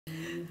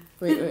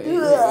Wait.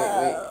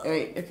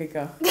 Okay,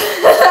 go.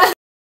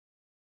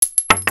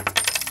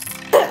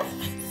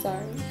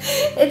 Sorry.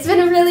 It's been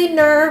a really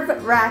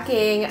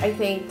nerve-wracking, I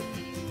think,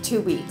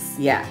 2 weeks.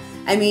 Yeah.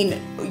 I mean,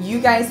 you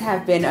guys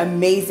have been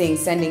amazing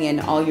sending in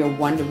all your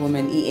Wonder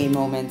Woman EA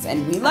moments,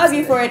 and we love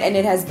you for it. And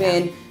it has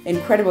been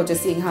incredible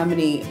just seeing how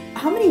many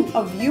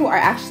of you are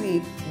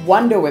actually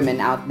Wonder Women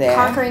out there,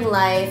 conquering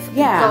life,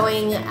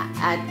 going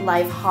at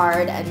life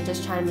hard, and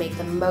just trying to make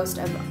the most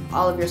of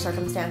all of your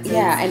circumstances.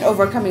 Yeah, and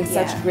overcoming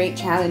such great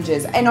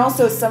challenges. And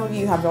also, some of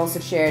you have also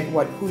shared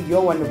who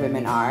your Wonder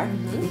Women are.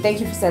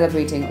 Thank you for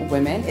celebrating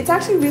women. It's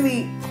actually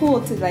really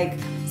cool to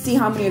see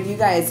how many of you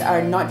guys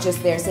are not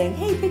just there saying,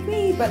 hey, pick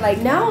me, but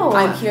no,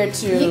 I'm here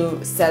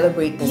to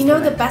celebrate this. You know,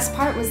 the best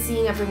part was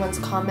seeing everyone's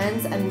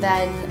comments and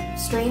then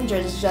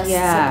strangers just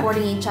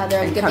supporting each other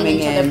and giving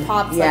each other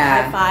props,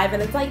 high five,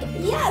 and it's like,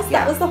 yes,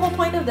 that was the whole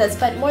point of this.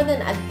 But more than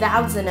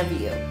 1,000 of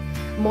you,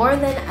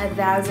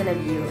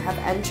 have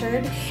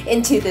entered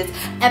into this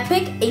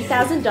epic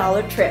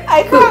 $8,000 trip.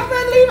 I can't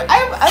believe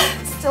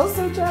I'm still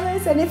so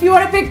jealous. And if you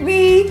want to pick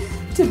me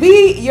to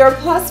be your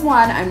 +1,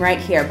 I'm right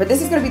here. But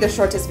this is going to be the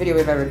shortest video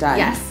we've ever done.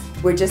 Yes.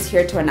 We're just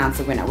here to announce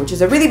the winner, which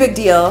is a really big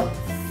deal,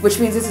 which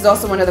means this is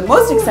also one of the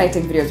most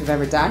exciting videos we've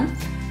ever done.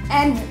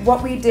 And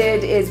what we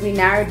did is we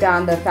narrowed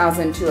down the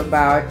 1,000 to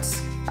about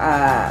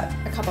a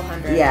couple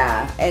hundred.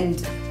 Yeah,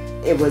 and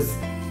it was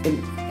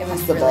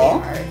impossible. Really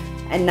hard.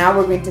 And now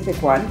we're going to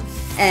pick one.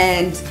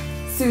 And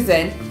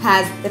Susan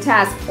has the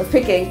task of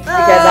picking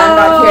because I'm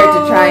not here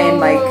to try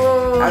and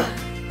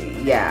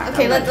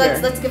Okay,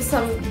 let's give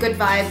some good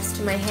vibes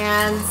to my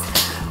hands.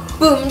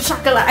 Boom,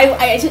 shakala.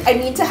 I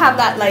need to have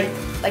that like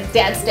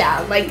dance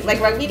down, like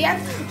rugby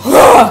dance.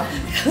 Oh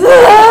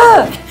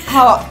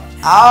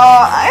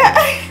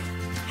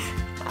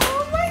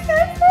my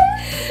head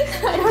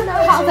hurts. I don't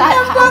know how that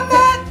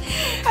happened.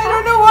 I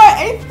don't know why.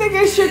 I think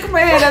I shook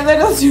my head a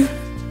little too.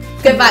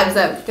 Good vibes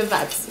though. Good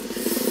vibes.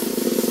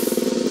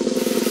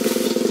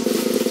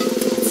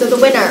 So the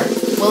winner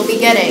will be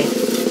getting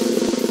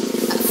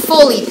a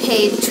fully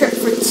paid trip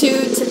for 2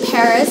 to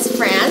Paris,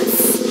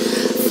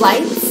 France,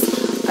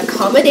 flights,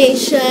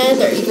 accommodation.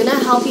 They're even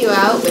gonna help you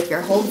out with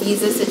your whole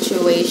visa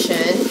situation,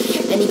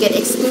 and you get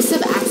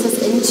exclusive access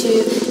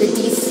into the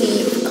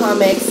DC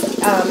Comics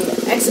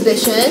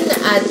exhibition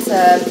at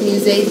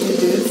Musée du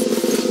Louvre.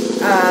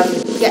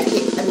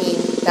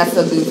 That's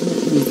the Louvre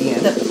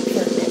Museum. The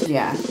pyramid.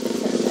 Yeah.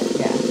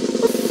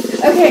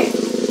 Okay. Do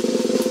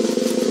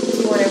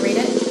you want to read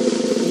it?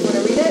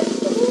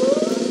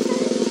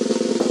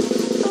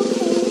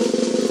 Okay.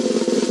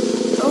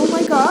 Oh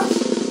my gosh.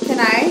 Can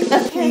I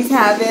please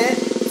have it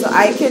so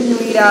I can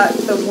read out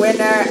the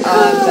winner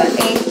of the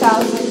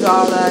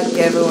 $8,000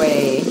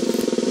 giveaway?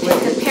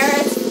 With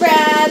Paris,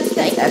 France,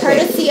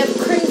 courtesy of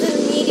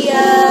Crimson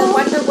Media.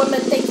 Wonder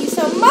Woman, thank you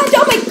so much.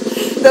 Oh my.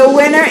 The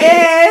winner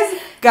is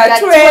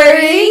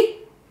GATWIRI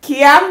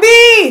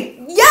KIAMBI.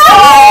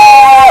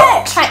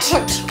 Yeah!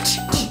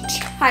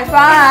 High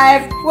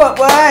five!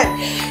 What?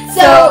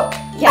 So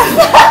yeah.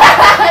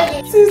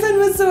 Susan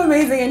was so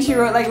amazing, and she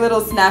wrote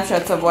little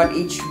snapshots of what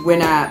each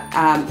winner,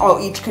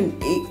 each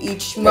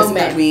moment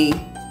that we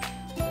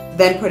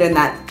then put in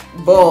that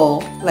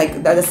bowl,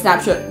 the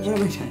snapshot.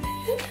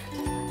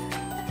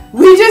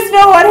 We just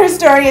know what her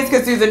story is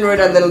because Susan wrote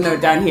a little note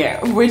down here,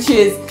 which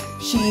is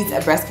she's a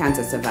breast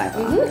cancer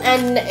survivor.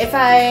 And if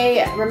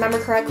I remember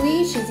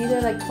correctly, she's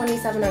either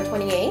 27 or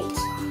 28.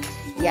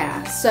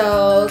 Yeah,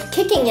 so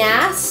kicking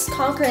ass,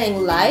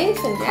 conquering life,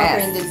 and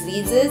conquering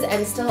diseases,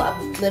 and still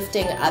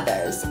uplifting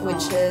others,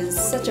 which is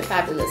such a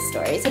fabulous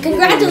story. So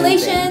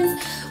congratulations!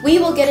 We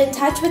will get in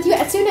touch with you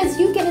as soon as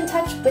you get in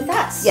touch with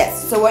us.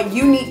 Yes, so what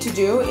you need to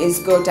do is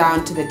go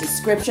down to the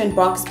description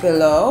box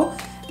below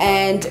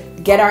and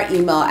get our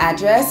email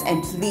address,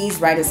 and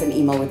please write us an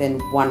email within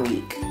 1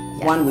 week.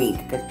 Yes. 1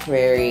 week,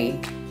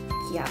 GATWIRI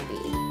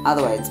KIAMBI.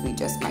 Otherwise, we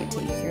just might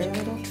take your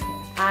little trip.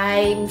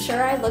 I'm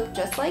sure I look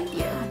just like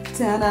you.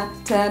 Ta-da,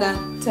 ta-da,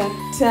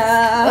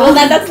 ta-ta. Well,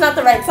 that's not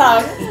the right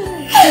song.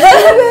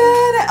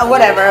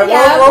 Whatever,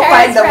 we'll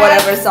find the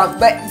whatever song.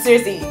 But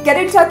seriously, get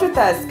in touch with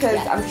us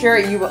because I'm sure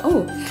you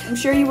will. I'm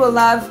sure you will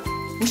love.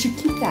 We should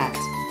keep that.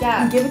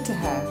 Yeah. And give it to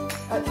her.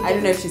 I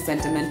don't know if she's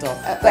sentimental,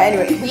 but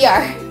anyway, we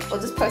are. We'll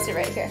just post it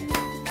right here.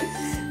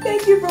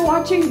 Thank you for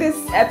watching this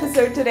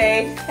episode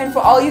today, and for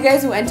all you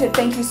guys who entered,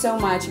 thank you so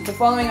much. For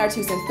following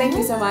Our2Cents, thank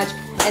you so much.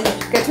 And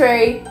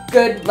GATWIRI,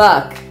 good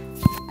luck.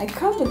 I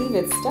can't believe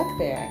it's stuck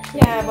there.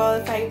 Yeah, well,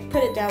 if I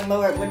put it down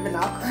lower, it would have been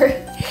awkward.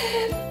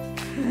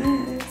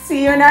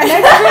 See you in our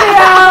next video.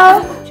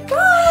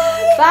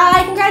 Bye.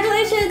 Bye.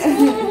 Congratulations.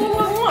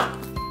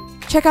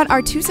 Check out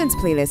Our2Cents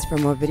playlist for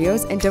more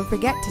videos, and don't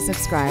forget to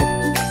subscribe.